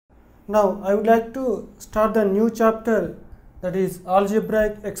Now I would like to start the new chapter, that is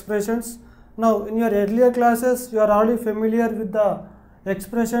algebraic expressions. Now in your earlier classes you are already familiar with the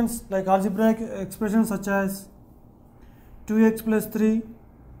expressions like algebraic expressions such as 2x plus 3,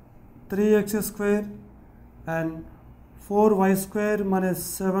 3x square and 4y square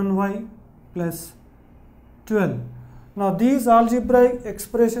minus 7y plus 12. Now these algebraic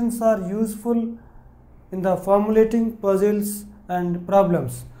expressions are useful in the formulating puzzles and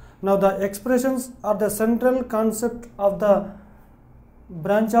problems. Now the expressions are the central concept of the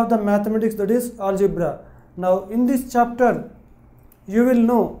branch of the mathematics, that is algebra. Now in this chapter you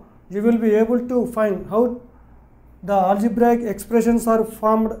will be able to find how the algebraic expressions are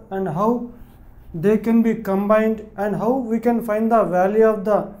formed and how they can be combined and how we can find the value of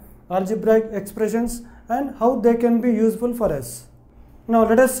the algebraic expressions and how they can be useful for us. Now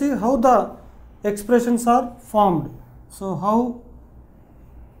let us see how the expressions are formed. So how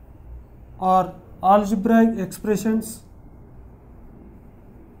are algebraic expressions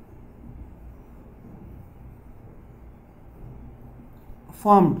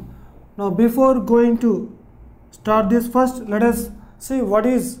formed? Now before going to start this, first let us see what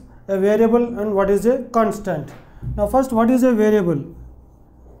is a variable and what is a constant. Now first, what is a variable?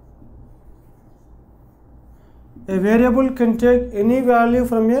 A variable can take any value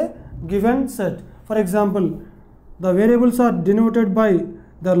from a given set. For example, the variables are denoted by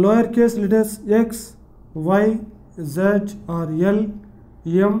the lowercase letters x, y, z or l,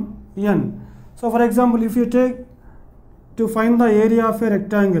 m, n. So for example, if you take to find the area of a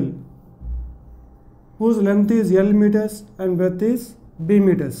rectangle whose length is L meters and breadth is B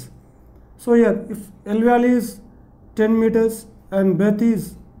meters. So here if L value is 10 meters and breadth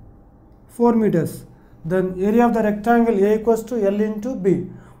is 4 meters, then area of the rectangle A equals to L into B.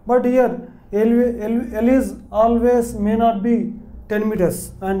 But here L is always may not be 10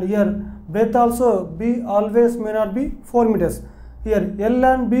 meters and here breadth also B always may not be 4 meters. Here L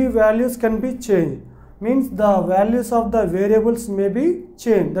and B values can be changed, means the values of the variables may be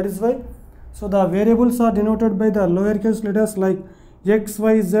changed. That is why, so the variables are denoted by the lowercase letters like x,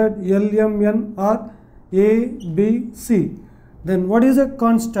 y, z, l, m, n or a, b, c. Then what is a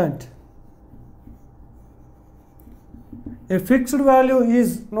constant? A fixed value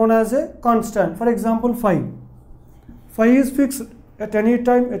is known as a constant. For example, 5. 5 is fixed at any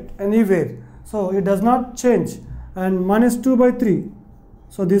time, at anywhere. So it does not change. And minus 2 by 3.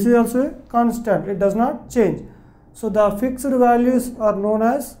 So this is also a constant. It does not change. So the fixed values are known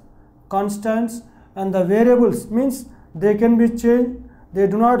as constants, and the variables means they can be changed. They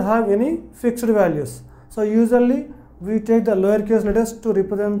do not have any fixed values. So usually we take the lowercase letters to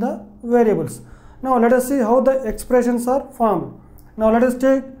represent the variables. Now let us see how the expressions are formed. Now let us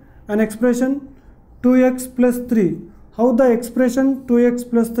take an expression 2x plus 3. How the expression 2x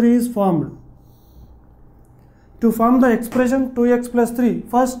plus 3 is formed? To form the expression 2x plus 3,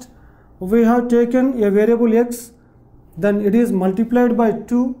 first we have taken a variable x, then it is multiplied by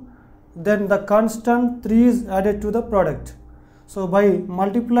 2, then the constant 3 is added to the product. So by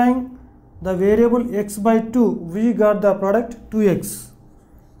multiplying the variable x by 2, we got the product 2x.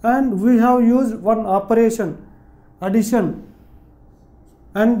 And we have used one operation, addition,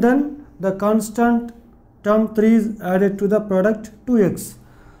 and then the constant term 3 is added to the product 2x.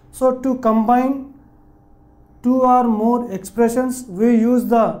 So to combine two or more expressions, we use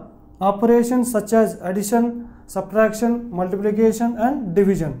the operations such as addition, subtraction, multiplication and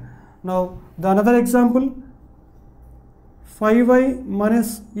division. Now the another example, 5y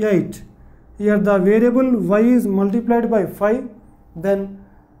minus 8. Here the variable y is multiplied by 5, then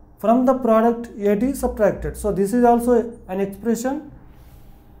from the product 8 is subtracted. So this is also an expression.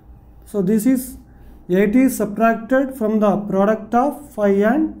 So this is 8 is subtracted from the product of 5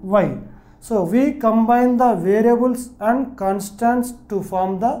 and y. So we combine the variables and constants to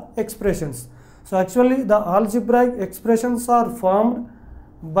form the expressions. So actually the algebraic expressions are formed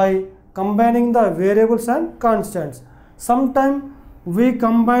by combining the variables and constants. Sometimes we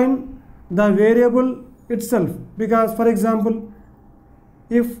combine the variable itself, because for example,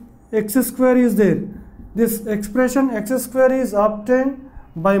 if x square is there, this expression x square is obtained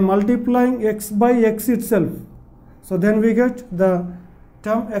by multiplying x by x itself. So then we get the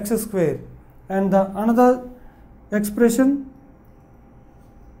term x square. And the another expression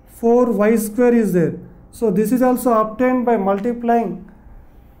 4y square is there. So this is also obtained by multiplying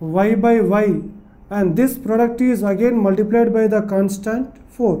y by y, and this product is again multiplied by the constant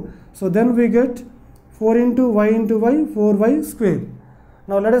 4. So then we get 4 into y, 4y square.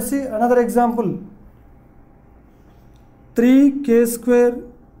 Now let us see another example, 3k square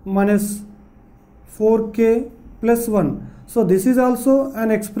minus 4k plus 1. So this is also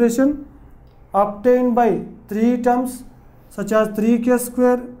an expression obtained by 3 terms such as 3k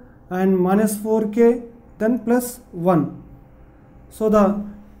square and minus 4k then plus 1. So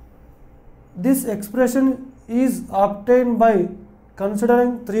this expression is obtained by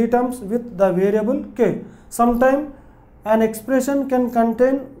considering 3 terms with the variable k. Sometimes an expression can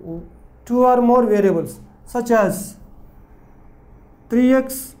contain 2 or more variables such as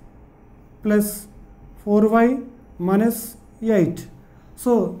 3x plus 4y minus 8.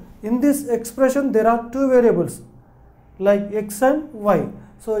 So in this expression there are 2 variables like x and y.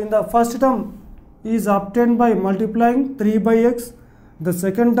 So in the first term is obtained by multiplying 3 by x, the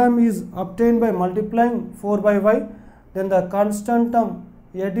second term is obtained by multiplying 4 by y, then the constant term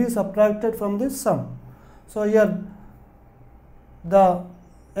 8 is subtracted from this sum. So here the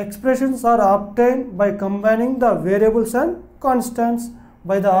expressions are obtained by combining the variables and constants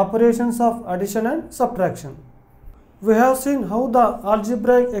by the operations of addition and subtraction. We have seen how the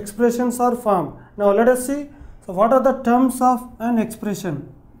algebraic expressions are formed. Now let us see, so what are the terms of an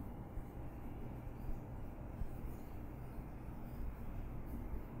expression?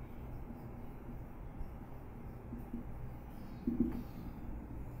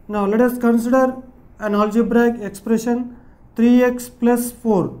 Now let us consider an algebraic expression 3x plus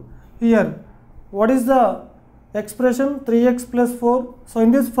 4. Here what is the expression 3x plus 4? So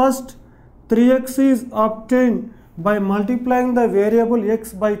in this first 3x is obtained by multiplying the variable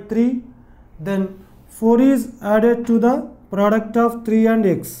x by 3, then 4 is added to the product of 3 and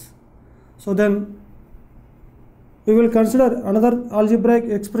x. So then we will consider another algebraic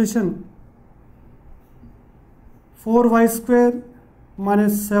expression 4y square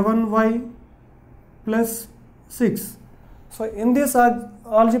minus 7y plus 6. So in this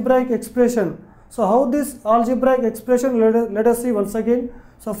algebraic expression, so how this algebraic expression, let us see once again.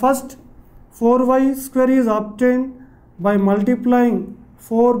 So first 4y square is obtained by multiplying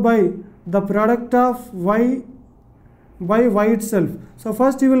 4 by the product of y by y itself. So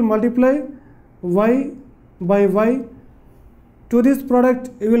first you will multiply y by y, to this product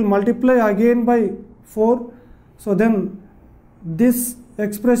you will multiply again by 4. So then this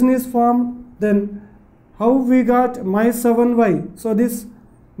expression is formed. Then how we got minus 7y? So this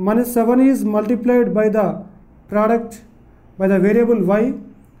minus 7 is multiplied by the product by the variable y.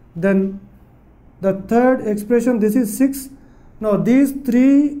 Then the third expression, this is 6. Now these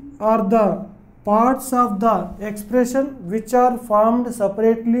 3 are the parts of the expression which are formed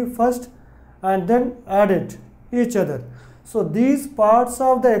separately first and then added each other. So these parts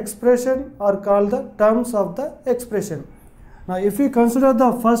of the expression are called the terms of the expression. Now if we consider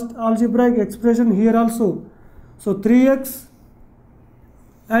the first algebraic expression here also, so 3x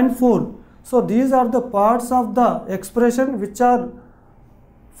and 4. So these are the parts of the expression which are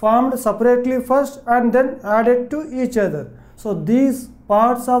formed separately first and then added to each other. So these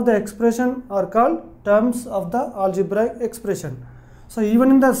parts of the expression are called terms of the algebraic expression. So even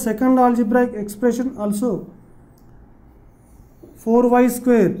in the second algebraic expression also, 4y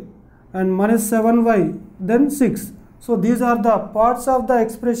square and minus 7y then 6. So these are the parts of the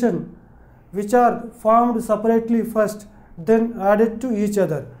expression which are formed separately first then added to each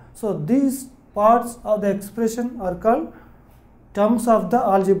other. So these parts of the expression are called terms of the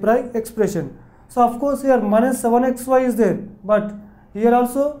algebraic expression. So of course here minus 7xy is there, but here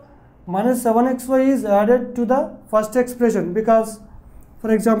also minus 7xy is added to the first expression, because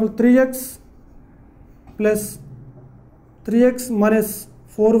for example 3x plus 3x minus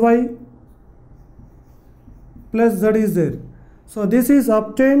 4y plus z is there. So this is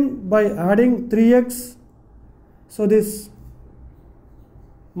obtained by adding 3x, so this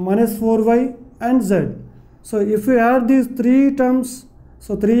minus 4y and z. So if we add these 3 terms,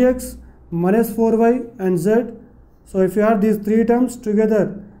 so 3x minus 4y and z, so if you add these 3 terms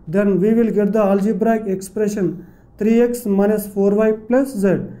together, then we will get the algebraic expression 3x minus 4y plus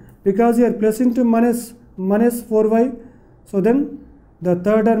z, because here plus into minus 4y, so then the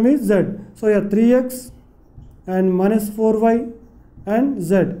third term is z. So here 3x and minus 4y and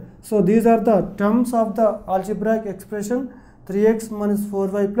z. So these are the terms of the algebraic expression 3x minus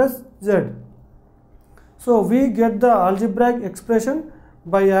 4y plus z. So we get the algebraic expression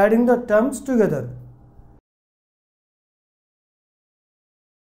by adding the terms together.